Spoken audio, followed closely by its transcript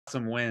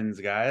some wins,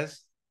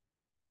 guys.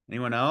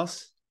 Anyone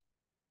else?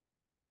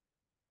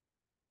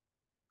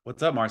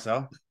 What's up,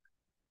 Marcel?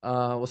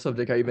 What's up,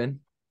 Dick? How you been?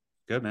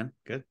 Good, man.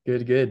 Good.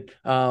 Good, good.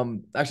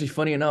 Actually,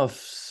 funny enough,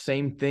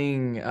 same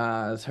thing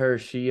as her.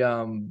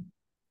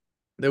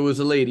 There was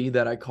a lady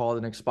that I called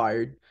and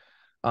expired,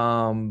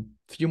 a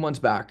few months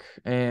back,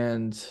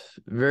 and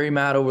very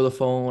mad over the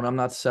phone. I'm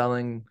not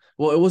selling.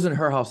 Well, it wasn't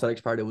her house that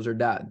expired. It was her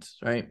dad's,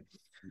 right?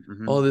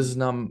 Hmm. Oh, this is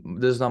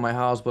not my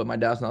house, but my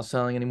dad's not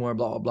selling anymore.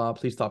 Blah blah blah.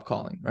 Please stop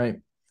calling, right?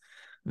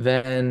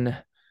 Then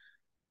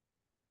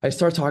I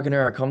start talking to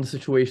her. I calm the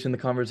situation, the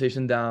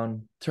conversation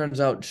down. Turns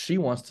out she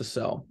wants to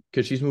sell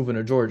because she's moving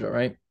to Georgia,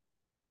 right?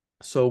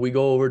 So we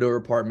go over to her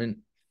apartment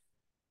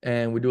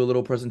and we do a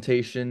little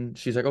presentation.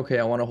 She's like, okay,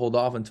 I want to hold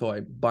off until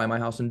I buy my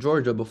house in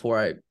Georgia before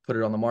I put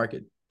it on the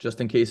market,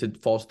 just in case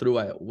it falls through.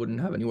 I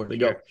wouldn't have anywhere to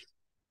Sure. go.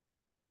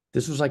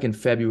 This was like in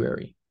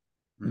February.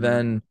 Hmm.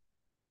 Then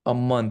a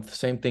month,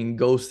 same thing,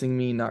 ghosting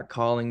me, not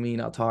calling me,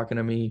 not talking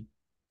to me.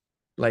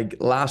 Like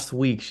last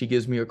week, she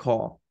gives me a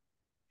call.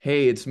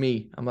 Hey, it's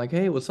me. I'm like,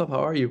 hey, what's up? How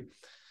are you?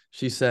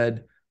 She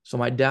said, so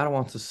my dad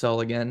wants to sell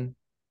again.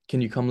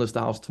 Can you come list the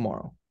house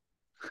tomorrow?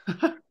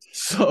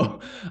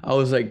 So I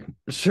was like,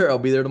 sure, I'll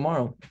be there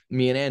tomorrow.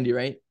 Me and Andy,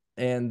 right?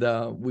 And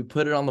we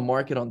put it on the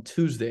market on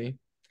Tuesday,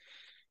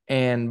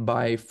 and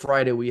by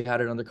Friday we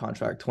had it under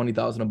contract,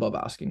 20,000 above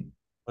asking.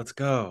 Let's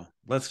go.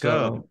 Let's go.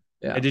 So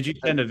And yeah, did you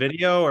send a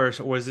video or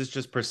was this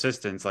just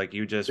persistence? Like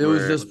you just it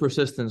was were. just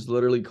persistence,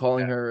 literally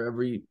calling Yeah. her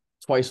every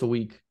twice a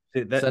week,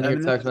 That sending I her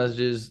mean, text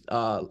messages,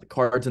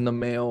 cards in the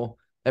mail,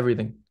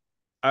 everything,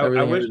 I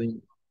everything, wish.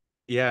 everything.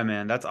 Yeah,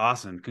 man, that's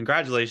awesome.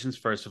 Congratulations,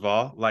 first of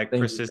all. Like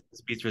Thank you.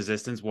 persistence beats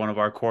resistance, one of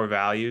our core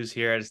values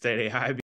here at Estate AI.